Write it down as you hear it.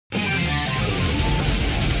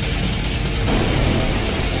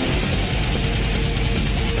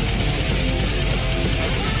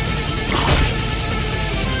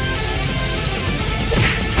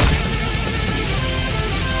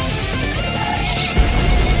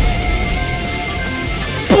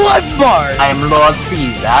smart. I'm Lord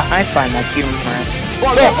Pizza. I find that humorous.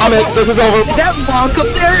 No, I'm in. This is over. Is that Lonk up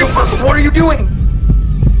there? What are you doing?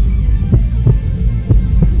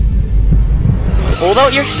 Hold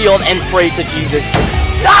out your shield and pray to Jesus.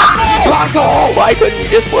 Ah! Why couldn't you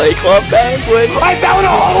just play Club Penguin? I found a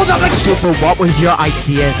hole in the Super, what was your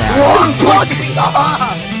idea there?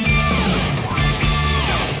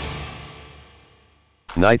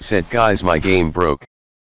 Knight said, guys, my game broke.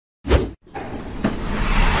 What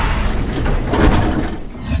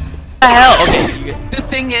the hell? Okay, The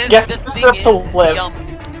thing is, Yes, the this thing is to live.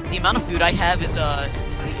 the amount of food I have is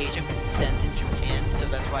the age of consent in Japan, so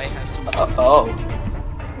that's why I have so much. Oh.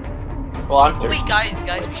 Well, I'm thirsty. Wait,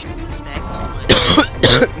 guys, we should really smack this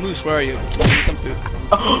line. Moose, where are you? Can you give me some food?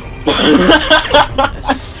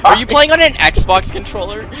 I'm sorry. Are you playing on an Xbox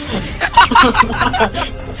controller?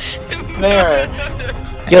 There.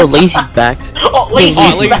 Yo, Lazy's back. Oh, Hey,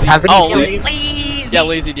 lazy. Lazy. have any Oh, food? Lazy. Lazy. Yeah,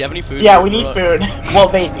 Lazy, do you have any food? Yeah, we need food. Well,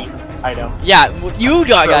 they need. I know. Yeah, you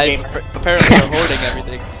guys gamer. apparently are hoarding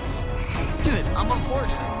everything. Dude, I'm a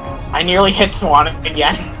hoarder. I nearly hit Swanlet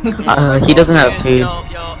again. He doesn't have Dude, food. Yo,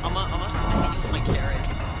 I'm a hit you with my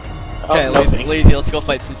carrot. Okay, Oh, no lazy, thanks. lazy, let's go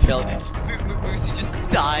fight some skeletons. Moosey, just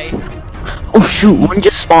die. Oh shoot, one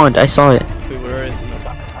just spawned. I saw it. Wait, where is he? Oh,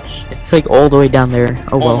 gosh. It's like all the way down there.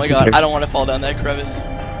 Oh well. Oh my god, whatever. I don't want to fall down that crevice.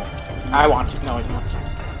 I want to. No, I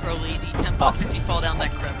don't. Bro, Lazy, $10 if you fall down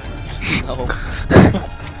that crevice. No.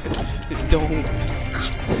 Don't.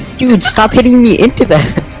 Dude, stop hitting me into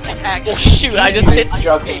that. Actually, Oh shoot, I just hit.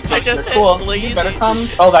 Drugs. I just hit Cool. Lazy. You better come.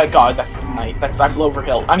 Oh, that god. That's night. I'm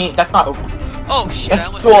Overhill. I mean, that's not over. Oh shit, That's I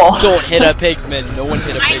almost Swole. Don't hit a pigman. No one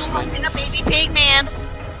hit a I pigman. almost hit a baby pig, man.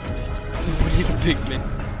 No one hit a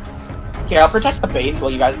pigman. Okay, I'll protect the base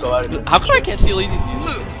while you guys go out and do. How come I can't see Lazy's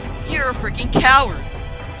user? Moose, you're a freaking coward.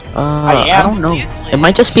 I I am. don't know. It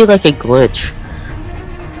might just be like a glitch.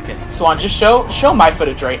 Swan, just show my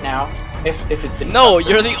footage right now. If it didn't. No,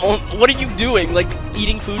 come you're through. the only. What are you doing? Like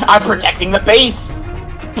eating food? I'm protecting the base.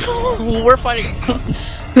 We're fighting.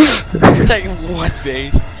 Protecting what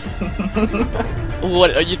base?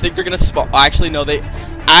 What? You think they're gonna spawn? Actually, no. They.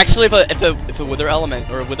 Actually, if a wither element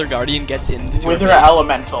or a wither guardian gets into Wither a base,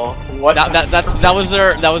 elemental. What? that was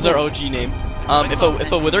their OG name.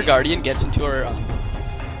 If a wither guardian gets into our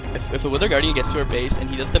if a wither guardian gets to our base and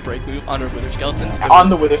he does the break move on our wither skeletons. On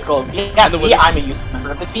the wither skulls. Yeah, On the see, wither- I'm a useful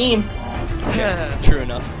member of the team. True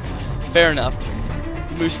enough. Fair enough.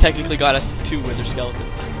 Moose technically got us 2 wither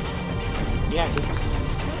skeletons. Yeah. Good.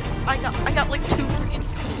 I got like 2 freaking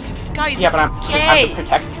skulls. Guys, Yeah, but I'm yay! to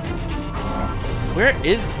protect.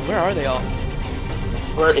 Where are they all?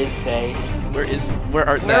 Where is they? Where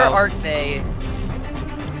art Where thou? art they?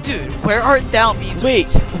 Dude, where art thou means Wait.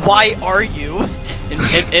 why are you?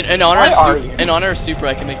 In honor Why are of you? in honor of Super,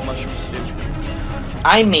 I can make mushroom stew.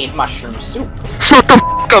 I made mushroom soup. Shut the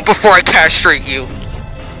f up before I castrate you.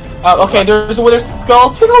 Okay, there's a wither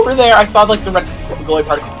skeleton over there. I saw like the red glowy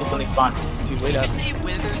particles when they spawned. Dude, Did wait you up. say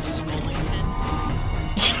Wither Skullington?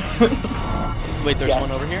 Wait, there's Yes.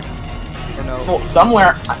 one over here? Or no? Well,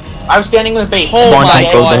 somewhere. I was standing in the base. Oh Spawn my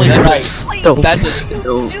don't go god, there. that's Please, So- That's what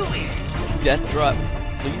are you so- doing? a death drop.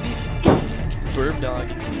 Lazy burb dog.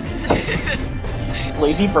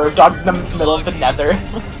 Lazy bird dog in the middle of the nether.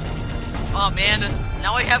 Oh man,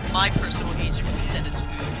 now I have my personal age of consent as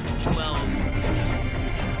food. 12.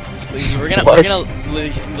 Lazy, we're What? gonna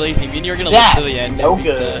Lazy, me and you are gonna That's live to the end no and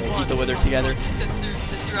good. beat the wither Swan, together. just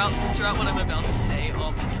censor out what I'm about to say.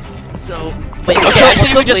 So Wait, okay, okay, actually,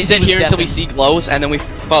 we also just Lazy sit was here until we deafened, see glows, and then we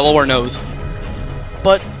follow our nose.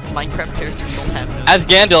 But Minecraft characters don't have noses. As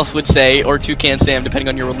Gandalf would say, or Toucan Sam, depending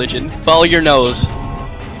on your religion, follow your nose.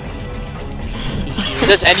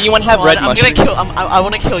 Does anyone have Swan, red I'm mushrooms? gonna kill. I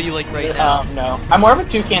want to kill you like right now. No. I'm more of a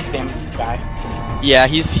toucan Sam guy. Yeah,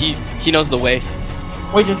 he knows the way.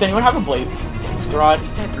 Wait, does anyone have a blaze rod?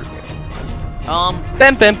 February.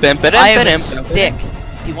 Bam, bam, bam, bam, I have bam, a stick.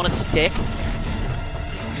 Do you want a stick?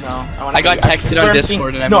 No. I got texted on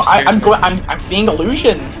Discord and I'm No, scared. I'm seeing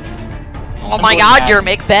illusions. Oh I'm my going god, mad. you're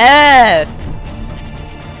Macbeth!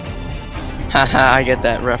 Haha, I get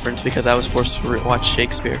that reference because I was forced to watch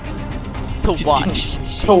Shakespeare. To watch.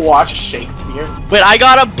 To watch Shakespeare. Wait, I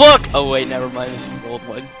got a book! Oh wait, never mind, this is an old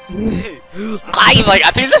one. This Guys, is like, I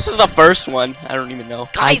think this is the first one. I don't even know.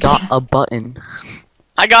 I guys, got a button.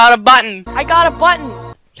 I got a button! I got a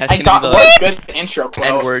button. That's I gonna got be one good intro quote. the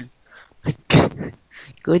N-word.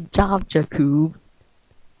 Good job, Jakub.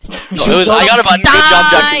 I got a button, good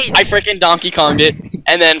job, died! Jack. I frickin' Donkey Konged it,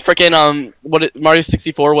 and then frickin' Mario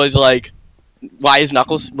 64 was like, why is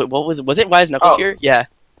Knuckles, what was it, why is Knuckles Oh. here? Yeah.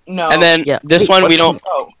 No. And then Yeah. this Wait, one we What's- don't,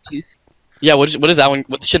 Oh, yeah, what is that one,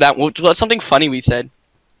 what's something funny we said?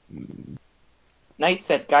 Knight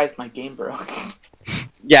said, guys, my game broke.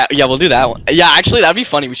 Yeah, we'll do that one. Yeah, actually, that'd be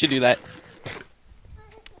funny. We should do that.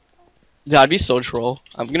 That'd be so troll.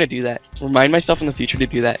 I'm gonna do that. Remind myself in the future to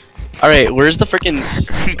do that. Alright, where's the freaking...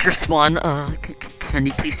 Future Swan, can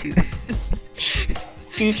you please do this?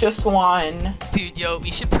 Future Swan. Dude, yo,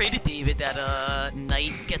 we should pray to David that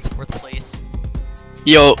Knight gets 4th place.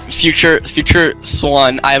 Yo, future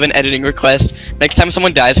Swan, I have an editing request. Next time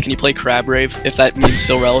someone dies, can you play Crab Rave? If that meme's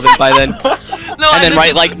still relevant by then. No, And then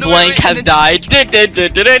write like blank has died. No, and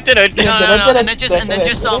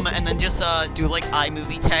then just do like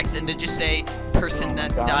iMovie text and then just say person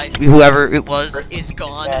that died, whoever it was, is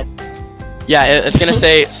gone. Yeah, it's gonna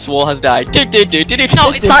say Swole has died. No,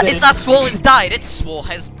 it's not Swole is died. It's Swole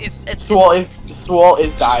has Swole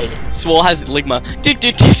is died. Swole has ligma.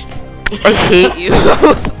 I hate you.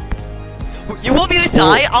 You want me to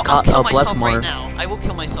die? I'll kill myself more. right now. I will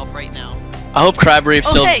kill myself right now. I hope Crab Rave's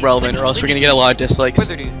still Okay, relevant, or else we're gonna get a lot of dislikes.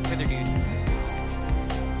 Wither dude.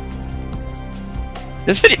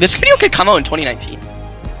 This video could come out in 2019.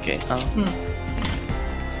 Okay.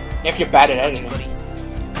 If you're bad at editing.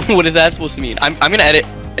 What is that supposed to mean? I'm gonna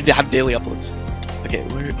have daily uploads. Okay,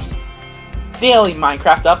 where? Daily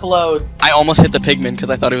Minecraft uploads. I almost hit the pigman because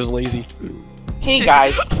I thought it was lazy. Hey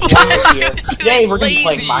guys, we're here. Today we're gonna be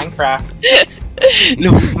playing Minecraft.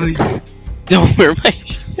 No, please. Don't wear my.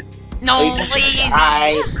 No, lazy.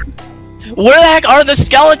 Where the heck are the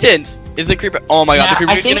skeletons? Is the creeper? Oh my god, the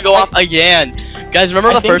creeper's gonna go off again. Guys,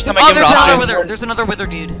 remember the first time I came off? There's another wither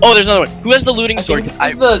dude. Oh, there's another one. Who has the looting sword?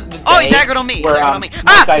 Oh, he daggered on me. Where, Ah,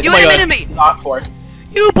 you admitted me.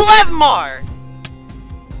 You Blevmar.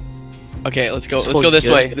 Okay, let's go. Let's go this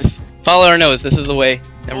way. Follow our nose. This is the way.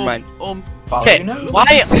 Never mind. Okay, why?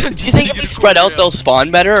 Do you think if we spread out, they'll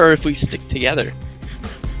spawn better, or if we stick together?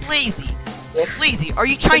 Lazy, are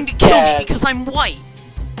you trying to kill me because I'm white?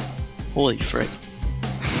 Holy frick.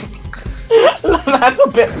 That's a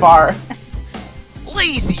bit far.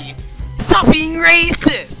 Lazy, stop being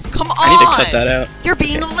racist. Come on. I need to cut that out. You're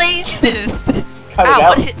being racist. Cut Ow, it out.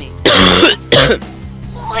 what hit me?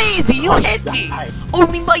 Lazy, you hit me.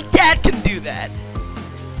 Only my dad can do that.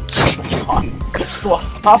 So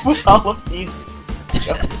stop with all of these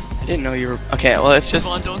jokes. I didn't know you were. Okay, well, it's just.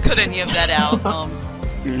 Come on, don't cut any of that out.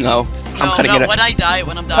 No, I'm cutting it out. When I die,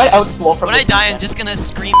 I'm just gonna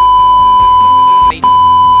scream.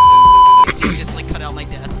 So you just like cut out my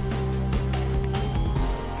death.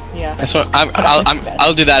 Yeah. That's what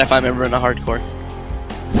I'll do that if I'm ever in a hardcore.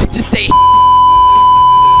 Just say.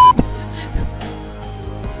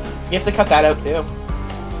 You have to cut that out too.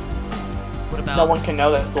 What about? No one can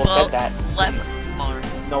know that Swole said that.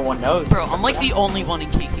 Blevmar. No one knows. Bro, I'm like the only one in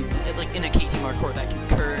KT, like in a KT hardcore that can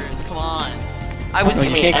curse. Come on. I was.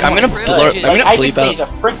 I'm gonna bleep out. The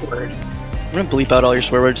frick word. I'm gonna bleep out all your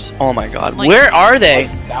swear words. Oh my god, like, where are they?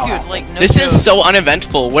 Dude, like no This joke. is so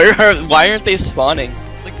uneventful. Why aren't they spawning?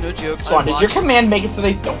 Like no joke. Swan, did your command make it so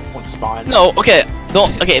they don't spawn? No, okay,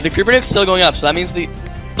 the creeper nuke's still going up, so that means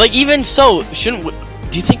like even so, shouldn't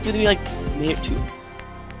do you think they like made it too?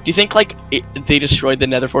 Do you think like they destroyed the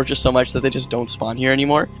Nether Fortress so much that they just don't spawn here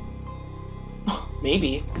anymore?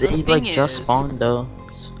 Maybe. They like just spawned though.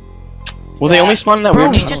 Well, they only spawned in that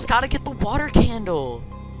weird. You just gotta get the water candle.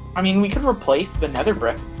 I mean, we could replace the Nether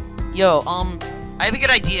brick. Yo, I have a good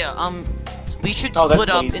idea. We should split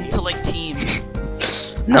up into like teams.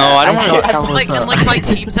 No, I don't want to. And like by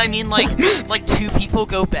teams, I mean like 2 people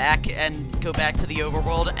go back to the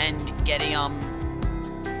overworld and get a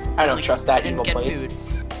I don't trust that evil get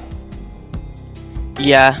place. food.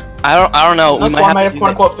 Yeah, I don't know. We might have quote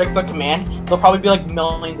unquote fix the command. There'll probably be like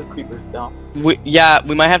millions of creepers still. We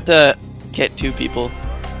might have to get 2 people.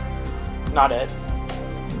 Not it.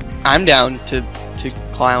 I'm down to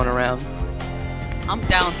clown around. I'm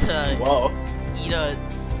down to eat a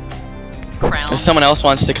crown. If someone else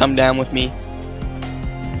wants to come down with me.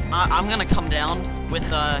 I'm gonna come down with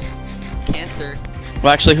cancer.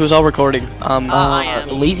 Well, actually, who's all recording? I am.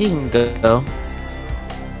 Lazy can go.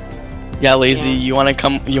 Yeah, Lazy, you wanna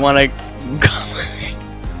come? You wanna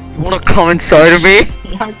come inside of me?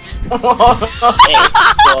 Okay,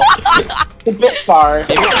 a bit far.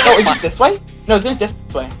 Oh, is it this way? No, isn't it this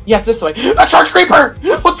way? Yeah, it's this way. A charge creeper!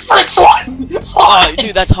 What the frick, Swan? Oh,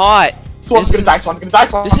 dude, that's hot. Swan's gonna die. Swan's gonna die.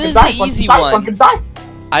 Swan's gonna die. Swan's gonna die. Swan's gonna die.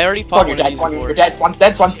 I already fought one of these Swan, before. you're dead. Swan's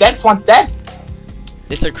dead. Swan's dead. Swan's dead.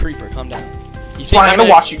 It's a creeper. Calm down. Swan, I'm gonna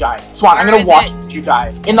watch you die. Swan, I'm gonna watch you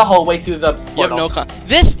die. In the hallway to the portal. You have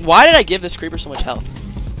no Why did I give this creeper so much health?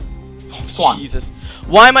 Oh, Swan. Jesus.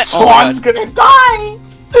 Why am I? Swan's gonna die.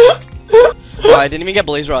 Oh, I didn't even get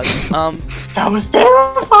blaze rods. That was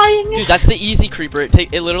terrifying. Dude, that's the easy creeper.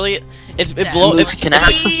 It literally, it blows. Moose, can I have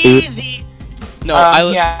some food? Easy. No,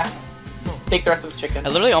 yeah. Take the rest of the chicken. I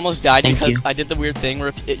literally almost died Thank because you. I did the weird thing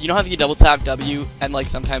where you know how if you double tap W and like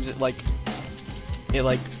sometimes it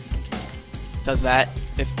does that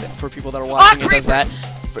for people that are watching it does that.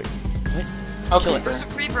 What? Oh, Kill it. There's a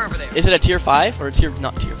creeper over there. Is it a tier 5 or a tier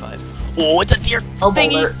not tier 5? Oh, it's a tier Oh,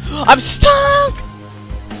 thingy. boulder. I'm stuck.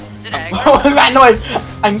 Is it egg? What was that noise?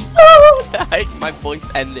 I'm stuck. My voice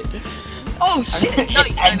ended. Oh shit! No,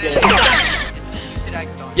 ended. you said egg.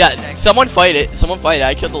 No, you Yeah, said egg. someone fight it. Someone fight it.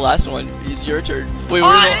 I killed the last one. It's your turn. Wait,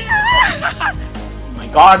 Oh my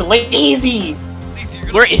god, lazy! Lisa, you're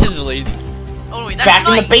gonna where is lazy? Oh wait, that's Back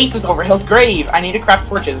in nice. the base is Overhill's grave. I need to craft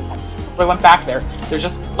torches. I went back there. There's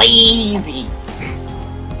just lazy.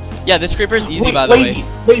 Yeah, this creeper is easy Wait, by the lazy,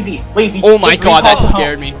 way. lazy. Oh my Just god, that recall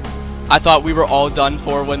scared me. I thought we were all done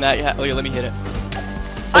for when that. Okay, let me hit it.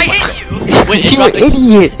 I hit you. Wait, it You dropped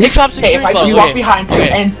idiot! It drops Okay, if I just walk behind you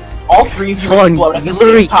and all three of you Swan, explode at the you same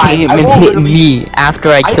literally time, came I and will hit literally- me after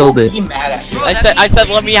I killed I it. will be mad at you. Bro, I that said- means let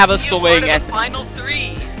me Lazy have a can be swing part of and- the final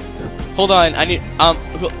 3. Hold on, I need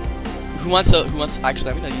who wants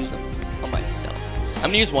actually I'm gonna use them on myself. I'm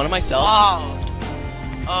gonna use one on myself.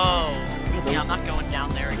 Oh. Yeah, I'm not going down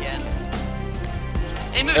there again.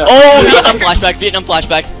 Hey, Moose. Oh, Vietnam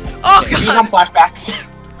flashbacks. Oh You god. have flashbacks.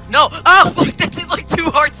 No. Oh fuck, that did like 2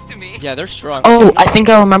 hearts to me. Yeah, they're strong. Oh, I think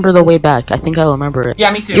I remember the way back. I think I remember it.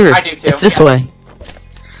 Yeah, me too. Here, I do too. it's this yes. way.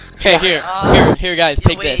 Okay, here, guys, yeah,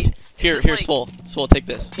 take wait, this. is Here, it here's like- Swole. Swole, take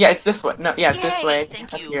this. Yeah, it's this way. No, yeah, it's this Yay, way.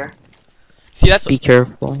 thank Up you. here. See, that's Be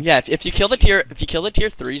careful. yeah. If you kill the tier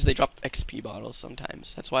 3s, they drop XP bottles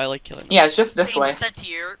sometimes. That's why I like killing them. Yeah, it's just this Same way. with the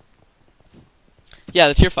tier. Yeah,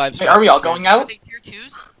 the tier 5s. Wait, are we all going Are out? they tier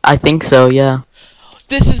 2s? I think so, yeah.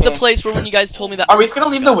 This is the Okay. place where when you guys told me that Are we just gonna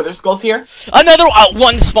leave the Wither Skulls here? another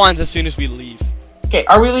one spawns as soon as we leave. Okay,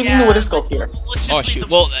 are we leaving the Wither Skulls here? Let's just Oh leave shoot. the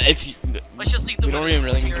Well, it's Let's just leave the we don't Wither even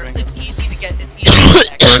really Skulls need to here. bring It's easy to get. It's easy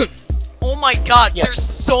to get. Oh my god, Yeah. there's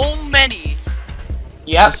so many.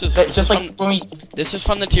 Yeah, This is- that- this just is like when we. this is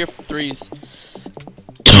from the tier 3s.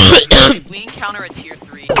 If we encounter a tier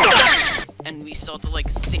 3 and we still have to like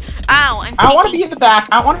see. Ow! I'm. I want to taking- be in the back.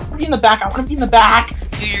 I want to be in the back. I want to be in the back.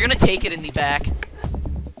 Dude, you're gonna take it in the back.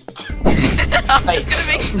 I'm just gonna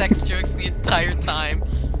make sex jokes the entire time.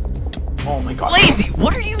 Oh my god. Lazy,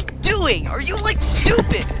 what are you doing? Are you like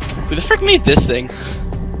stupid? Who the frick made this thing?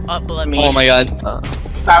 But Me. Oh my god.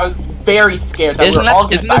 Because I was very scared that Isn't we were all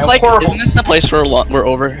that gonna isn't die. this Horrible. isn't this the place where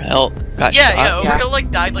Overhill got yeah, shot? yeah, Yeah. Overhill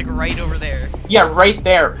like died like right over there. Yeah, right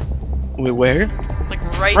there. Wait, where? Like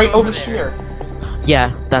right, Right over there. here.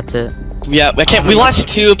 Yeah, that's it. Yeah, I can't. Oh We my lost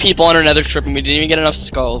 2 people on our nether trip and we didn't even get enough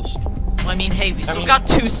skulls. Well, I mean, hey, we still mean- got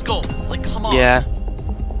 2 skulls. Like, come on. Yeah.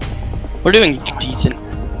 We're doing decent.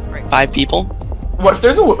 Right. 5 people. What if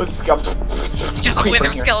there's a Wither Skull? Just a Creeper wither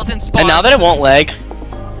here. skeleton spawn. And now that it won't lag.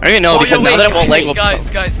 I don't even know because now that it won't lag. We'll...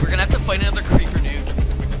 guys, we're gonna have to fight another creeper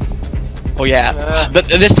nuke. Oh yeah. But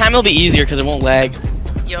this time it'll be easier because it won't lag.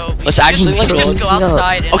 Yo, we Let's should actually, just, we should like, just go roll it up.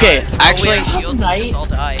 outside and Okay, throw away actually- our shields and just all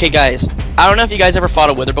die. Okay, guys. I don't know if you guys ever fought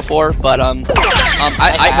a wither before, but I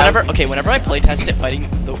have. whenever I playtest it fighting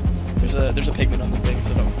there's a pigment on the thing,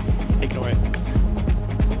 so don't ignore it.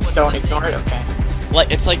 What's Don't the ignore thing? it. Okay.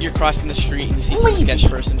 Like it's like you're crossing the street and you see some Lazy. sketch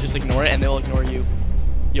person, just ignore it and they'll ignore you.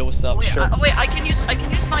 Yo, what's up? Wait, Sure. wait, I can use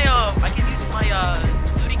my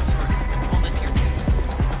looting sword on the tier 2s.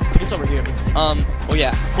 I think it's over here. Oh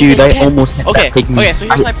yeah. Dude, Okay, I almost hit Okay, that pigment. okay, so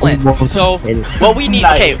here's my plan. almost So, hit it. what we need,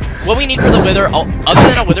 Nice. what we need for the wither, other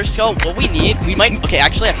than a wither skull, what we need, okay,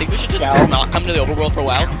 actually, I think we should just Skull. not come to the overworld for a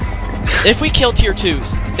while. If we kill tier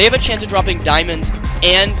 2s, they have a chance of dropping diamonds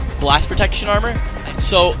and blast protection armor.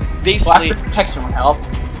 So, Blast basically, protection would help.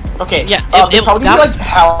 Okay. Yeah, There's probably gonna be like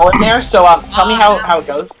hell in there. So tell me how it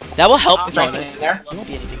goes. that will help. Is No, there anything in there? there won't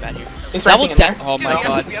be anything bad here. Is That there will anything in there? Oh Dude, my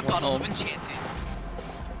god. we have bottles of Oh. enchanted.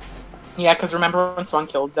 Yeah, because remember when Swan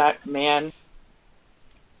killed that man?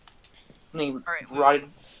 And he Alright, rotted.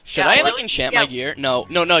 Should Yeah, I well, like enchant yeah. my gear? No,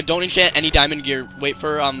 don't enchant any diamond gear. Wait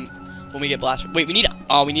for when we get blast. Wait, we need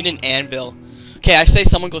an anvil. Okay, I say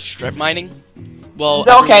someone go strip mining. Well,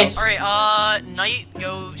 Okay. everyone else- Alright, Knight,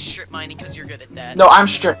 go strip mining because you're good at that. No, I'm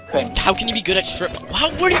stripping. How can you be good at strip?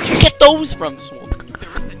 Where did you get those from, Swole?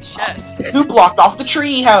 They're in the chest. Who blocked off the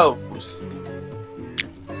tree house?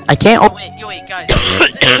 I can't. Yo, wait, guys.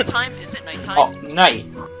 Is it nighttime? Is it nighttime? Oh, night.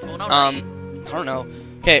 Oh, no, night. I don't know.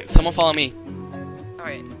 Okay, someone follow me.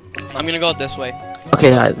 Alright. I'm gonna go out this way. Okay,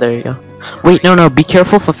 there you go. Wait, no, be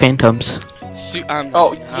careful for phantoms.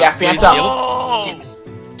 Oh, yeah, please Phantom. heal. Oh!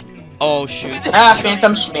 Oh shoot.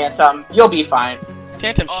 Phantom schmantum. You'll be fine.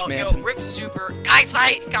 Phantom Oh, yo, schmantum. rip super. Guys,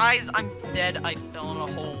 dead. I fell in a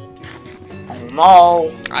hole.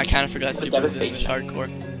 No. I kind of forgot Super was in this hardcore.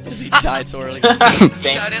 He died so early. He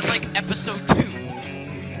Same. died at like episode 2.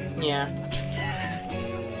 Yeah.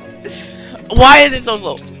 Why is it so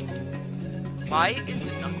slow? Why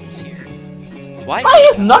is Knuckles here? Why? Why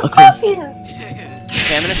is Knuckles here?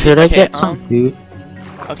 Okay, I'm gonna Should I okay, get some food?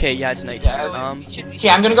 Okay, yeah, it's nighttime. Yeah, Okay,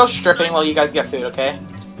 I'm gonna go stripping while you guys get food, okay?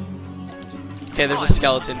 Okay, there's Oh, a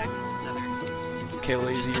skeleton. Another. Okay, I'm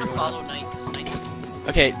lazy. just gonna follow Night, because Night's cool.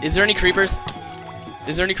 Okay, is there any creepers?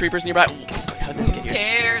 Is there any creepers nearby? How did this get Who here?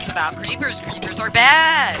 cares about creepers? Creepers are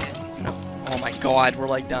bad! Oh my god, we're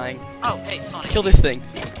like dying. Oh, hey, Sonic. Kill this thing.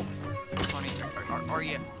 Sonic, are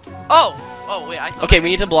you? Oh! Oh, wait, I thought Okay, we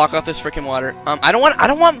need to block off this freaking water. I don't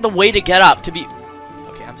want the way to get up to be.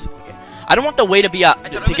 Okay, okay. I don't want the way to be up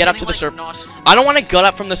to get up to the surface. I don't want to get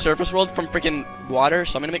up from the surface world from freaking water,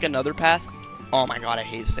 so I'm gonna make another path. Oh my god, I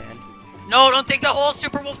hate sand. No, don't think the whole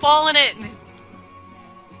super will fall in it!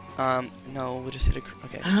 No, we'll just hit a.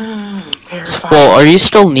 Okay. Terrifying. Well, are you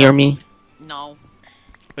still near me? No.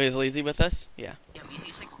 Wait, is Lazy with us? Yeah. Yeah,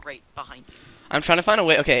 he's like right behind you. I'm trying to find a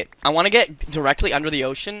way. Okay, I want to get directly under the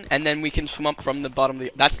ocean, and then we can swim up from the bottom of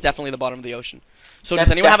the. That's definitely the bottom of the ocean. So That's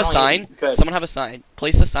does anyone have a definitely sign? good. Someone have a sign.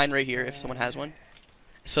 Place a sign right here if someone has one,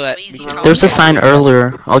 so that we can. There's a sign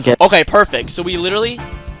earlier. I'll get. Okay, perfect. So we literally,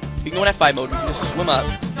 we can go in F5 mode. We can just swim up,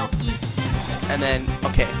 and then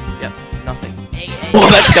okay, yep, nothing. Oh,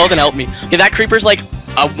 that skeleton helped me. Okay, that creeper's like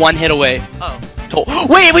a one hit away. Oh.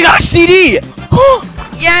 Wait, we got a CD! Yay!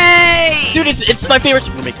 Dude, it's my favorite.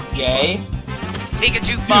 We're making. Yay. Make a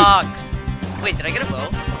jukebox. Wait, did I get a bow?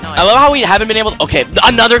 No, I love how we haven't been able to. Okay,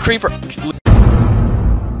 another creeper.